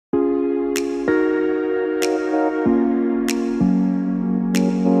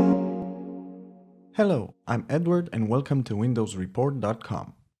Hello, I'm Edward and welcome to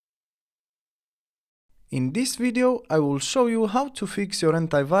windowsreport.com. In this video, I will show you how to fix your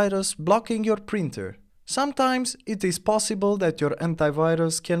antivirus blocking your printer. Sometimes it is possible that your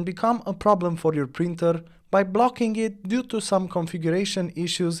antivirus can become a problem for your printer by blocking it due to some configuration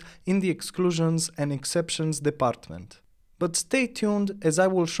issues in the exclusions and exceptions department. But stay tuned as I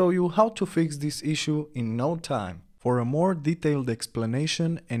will show you how to fix this issue in no time. For a more detailed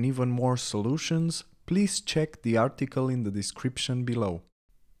explanation and even more solutions, please check the article in the description below.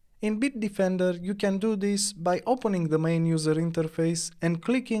 In Bitdefender, you can do this by opening the main user interface and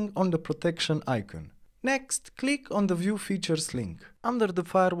clicking on the protection icon. Next, click on the View Features link. Under the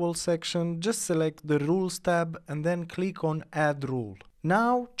Firewall section, just select the Rules tab and then click on Add Rule.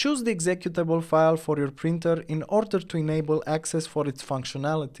 Now, choose the executable file for your printer in order to enable access for its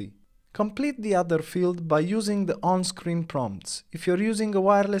functionality. Complete the other field by using the on-screen prompts. If you're using a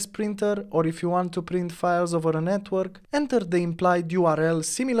wireless printer or if you want to print files over a network, enter the implied URL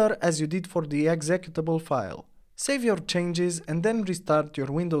similar as you did for the executable file. Save your changes and then restart your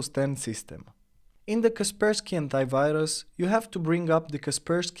Windows 10 system. In the Kaspersky Antivirus, you have to bring up the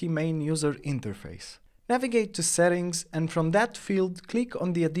Kaspersky main user interface. Navigate to Settings and from that field click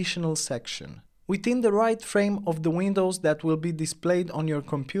on the Additional section. Within the right frame of the windows that will be displayed on your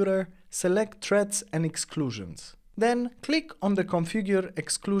computer, select Threats and Exclusions. Then click on the Configure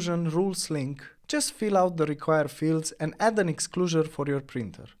Exclusion Rules link. Just fill out the required fields and add an exclusion for your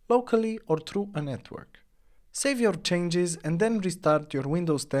printer, locally or through a network. Save your changes and then restart your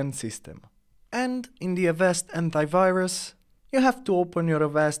Windows 10 system. And in the Avast Antivirus, you have to open your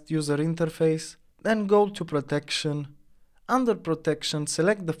Avast user interface, then go to Protection. Under Protection,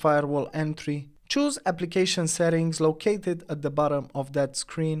 select the firewall entry. Choose Application Settings located at the bottom of that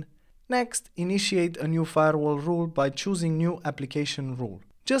screen. Next, initiate a new firewall rule by choosing New Application Rule.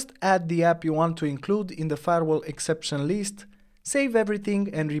 Just add the app you want to include in the firewall exception list, save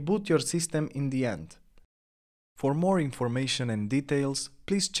everything and reboot your system in the end. For more information and details,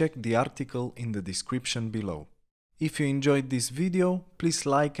 please check the article in the description below. If you enjoyed this video, please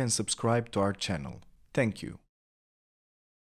like and subscribe to our channel. Thank you.